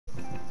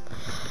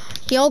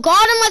Yo,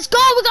 got him. Let's go.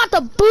 We got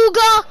the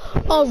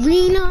Booga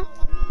Arena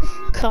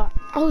car.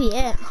 Oh,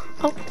 yeah.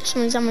 Oh,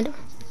 someone's on my door.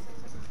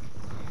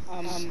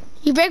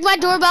 You break my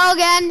doorbell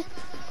again.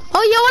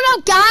 Oh, yo, what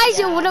up, guys?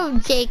 Yeah. Yo, what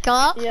up,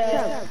 Jacob?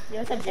 Yeah,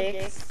 what's up,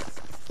 Jake?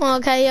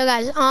 Okay, yo,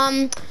 guys. Do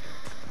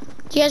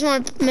you guys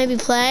want to maybe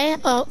play?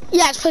 Oh,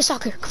 yeah, let's play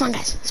soccer. Come on,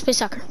 guys. Let's play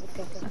soccer.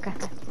 Okay.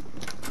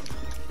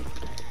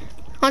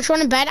 Once you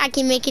want to bed, I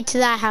can make it to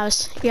that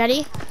house. You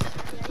ready?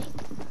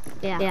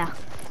 Yeah.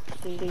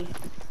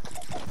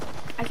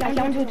 I can't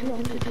do it.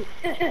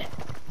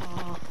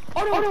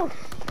 Oh no!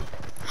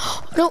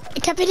 No,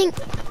 it kept hitting.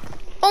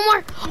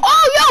 Omar.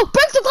 Oh, yo,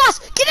 break the glass.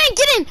 Get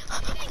in.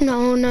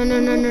 No. In,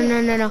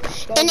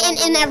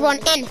 everyone,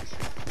 in.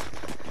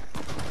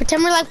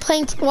 Pretend we're like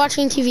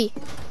watching TV.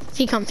 If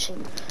he comes.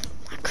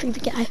 That creepy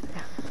guy.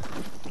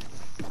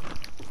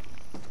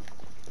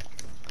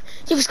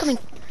 He was coming.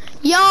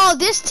 Yo,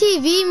 this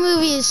TV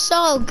movie is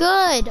so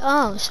good.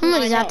 Oh,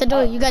 somebody's at the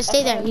door. You guys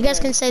stay there. You guys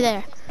can stay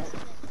there.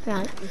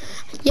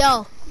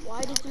 Yo.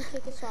 Why did you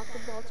take a soccer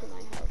ball to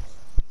my house?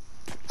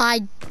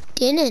 I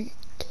didn't.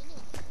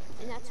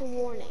 And that's a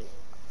warning.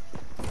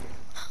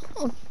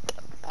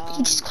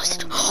 He just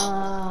closed the door. I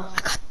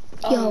got,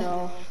 Oh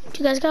no.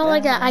 you guys got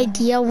like an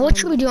idea? What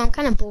should we do? I'm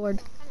kind of bored.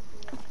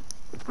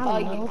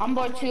 I'm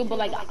bored too, but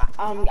like,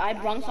 I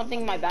brought something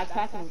in my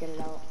backpack and get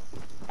it out.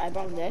 I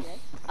brought this.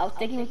 I was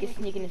thinking we could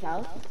sneak in his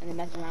house and then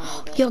mess around a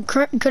little bit. Yo,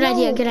 good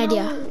idea.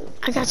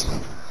 I got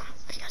some.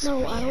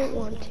 No, I don't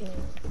want to.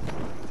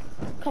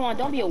 Come on,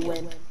 don't be a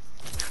wimp.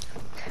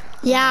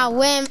 Yeah,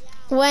 Wim.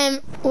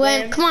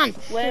 Come on.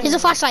 Wim. Here's a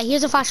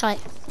flashlight.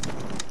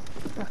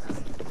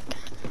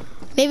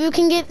 Maybe we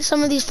can get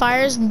some of these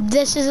fires.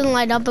 This isn't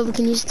light up, but we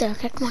can use it there.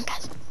 Okay, come on,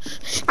 guys.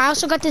 I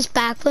also got this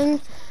back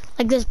bling,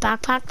 like this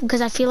backpack,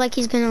 because I feel like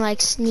he's gonna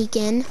like sneak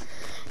in.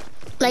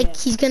 Like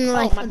he's gonna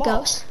like a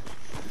ghost.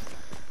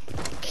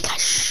 Okay,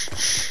 guys,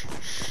 shh.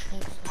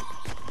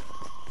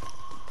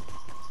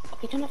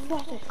 Okay, turn off the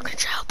flashlight. We're gonna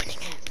try opening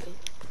it.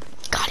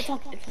 Got it. Yo,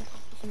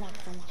 move.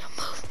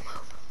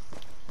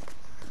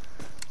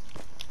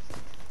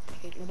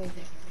 Okay, nobody's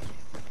there.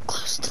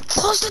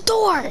 Close the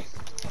door.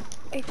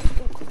 Hey,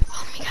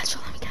 Follow me, guys.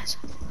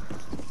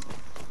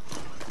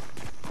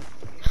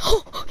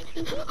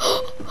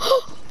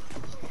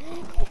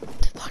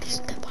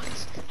 Dead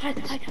bodies. Hide.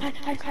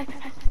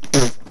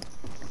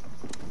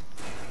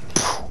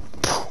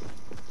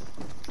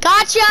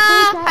 Gotcha!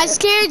 I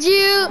scared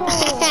you.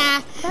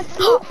 That's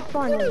not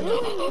funny.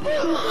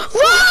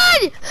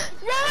 Run!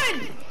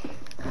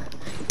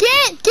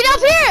 Get up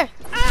here!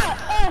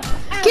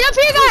 Get up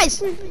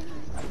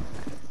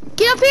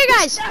here,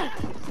 guys!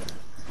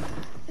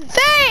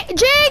 Hey,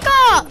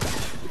 Jacob!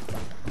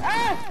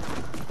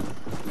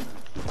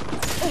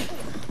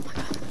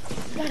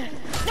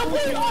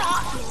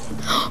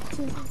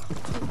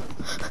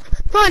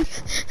 Run!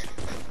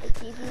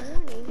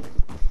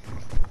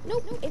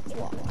 Nope, it's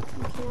locked. You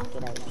cannot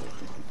get out of here.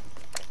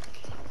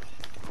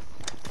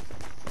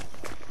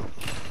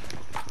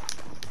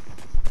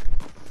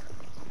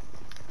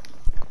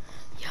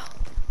 Yo.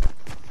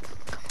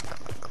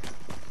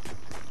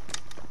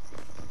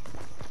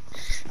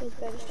 You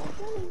better stop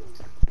running.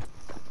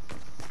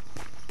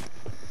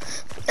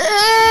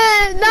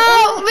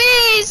 No,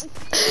 please!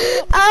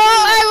 Oh,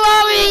 I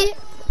love me!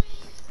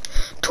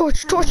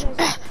 Torch. Get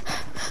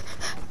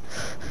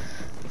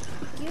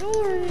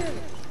over here.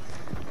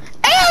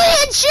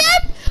 Alien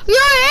ship! You're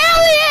an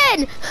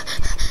alien!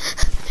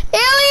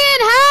 Alien,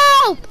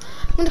 help!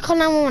 I'm gonna call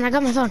 911. I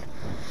got my phone.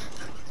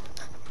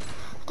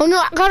 Oh no,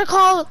 I gotta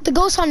call the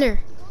ghost hunter.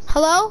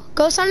 Hello?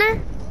 Ghost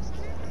hunter?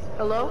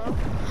 Hello?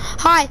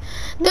 Hi.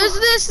 There's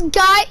this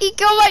guy, he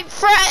killed my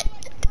friend.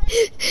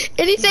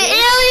 And he's an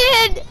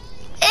alien!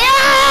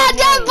 Yeah,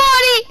 dead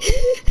body!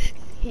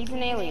 He's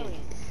an alien.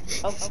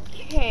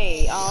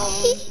 Okay, I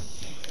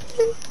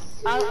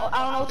don't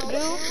know what to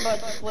do, but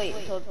just wait.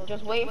 So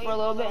just wait for a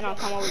little bit and I'll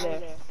come over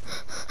there.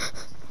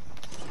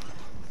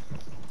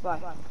 Bye.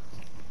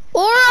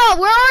 Aura,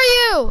 where are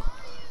you?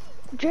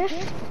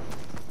 Drift.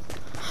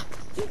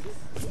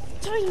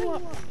 Tell you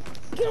what.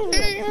 Get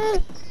over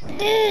here.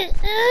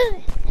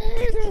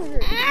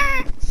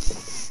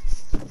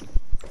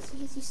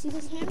 You see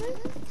this hammer?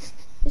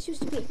 This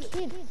used to be a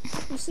kid.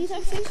 You see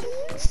that face in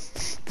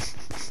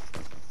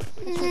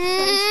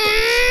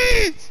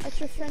there? That's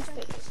your friend's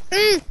face.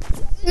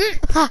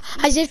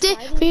 I zipped it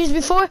because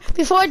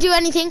before I do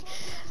anything,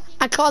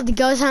 I called the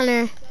ghost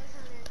hunter.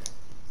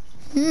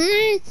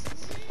 Is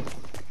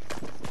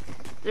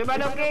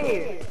everybody okay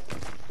here?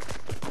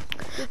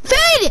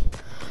 Fade,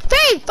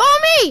 follow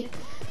me.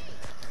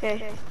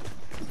 Okay.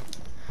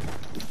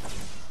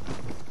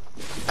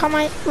 Got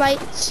my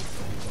lights.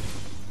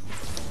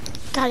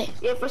 Got it.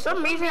 Yeah, for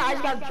some reason I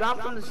just got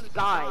dropped from the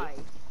sky.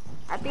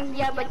 I think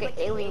he had like an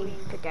alien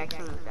pickaxe or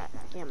something like that. I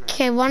can't remember.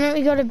 Okay, why don't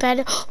we go to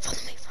bed? Follow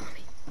me.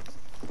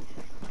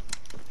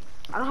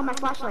 I don't have my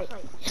flashlight.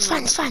 It's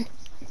fine.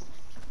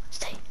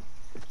 Stay.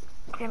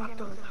 Okay, I'm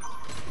out.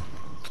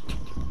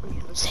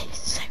 Stay.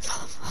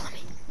 Follow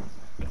me.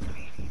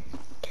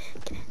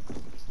 Get in.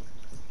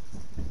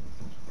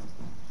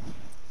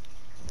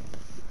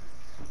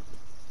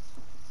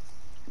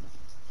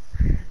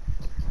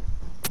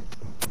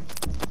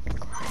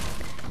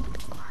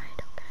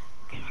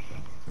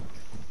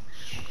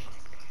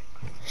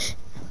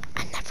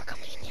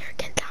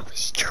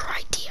 was your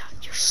idea.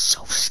 You're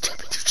so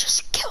stupid. You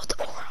just killed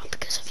Aura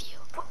because of you.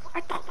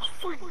 I thought it was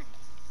fun.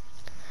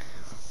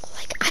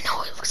 Like, I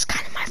know it was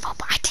kind of my fault,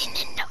 but I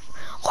didn't know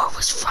Aura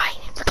was fine.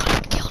 We're gonna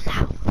get killed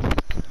now.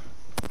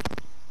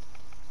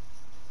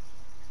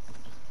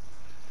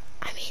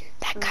 I mean,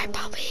 that guy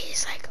probably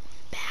is like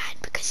bad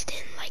because he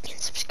didn't like and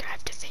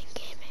subscribe to Finn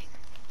Gaming.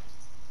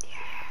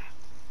 Yeah.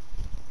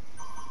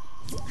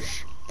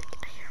 Shh.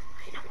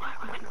 You know what?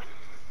 I'm gonna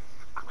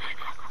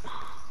go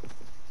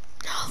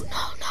home.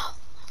 No.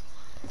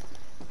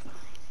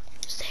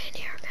 Stay in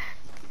here, okay?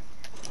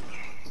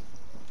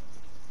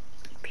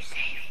 Be safe.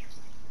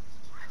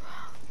 I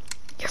will.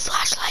 Your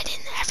flashlight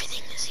and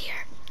everything is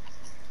here.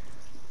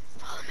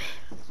 Follow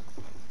me.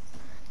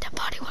 Dead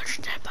body, watch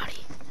your dead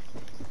body.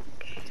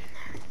 It's in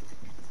there.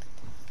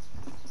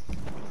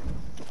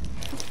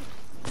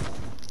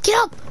 Get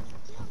up!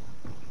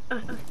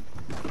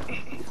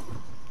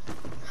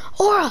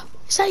 Aura,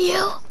 is that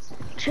you?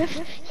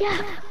 Drift?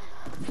 Yeah.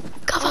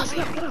 Come up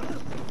here.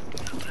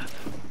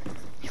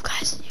 You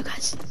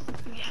guys.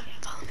 Yeah.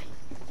 Follow me.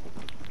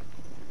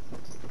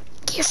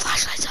 Get your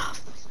flashlights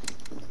off.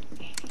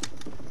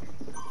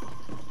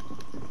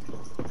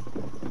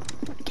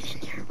 Get in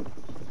here.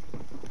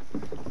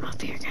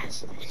 Up here,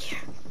 guys. In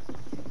here.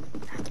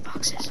 Out the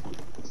boxes.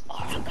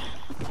 Aura.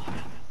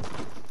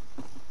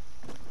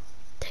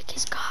 Dick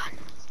is gone.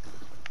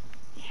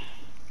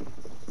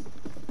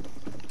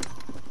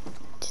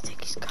 Do you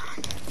think he's gone?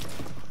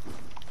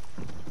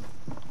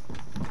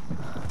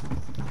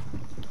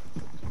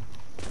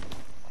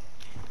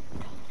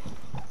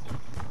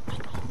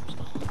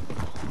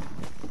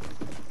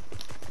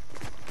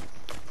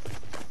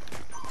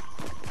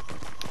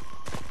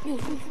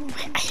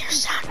 Wait, I hear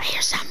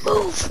sound.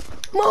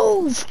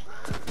 Move!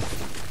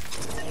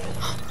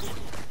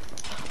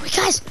 Wait,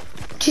 guys,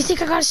 do you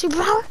think I got a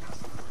superpower?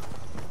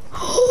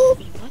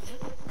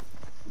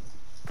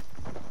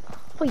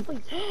 Wait.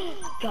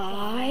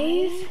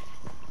 Guys.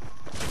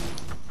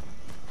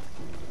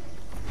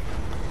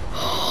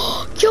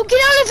 Yo,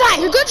 get out of that!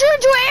 You're gonna turn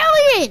into an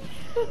alien!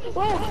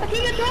 Whoa, I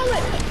can't control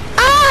it.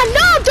 Ah,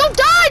 no! Don't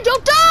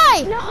die!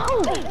 No.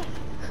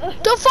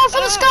 Don't fall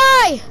from the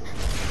sky!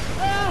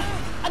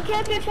 I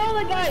can't control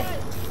it, guys.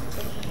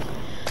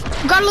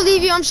 Gotta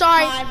leave you, I'm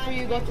sorry. Time for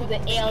you to go to the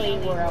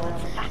alien world.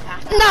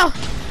 No!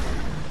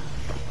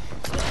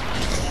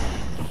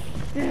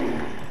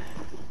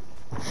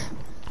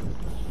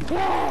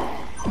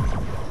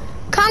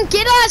 Come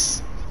get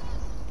us!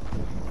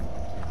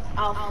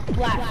 I'll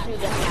splash through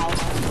the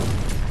house.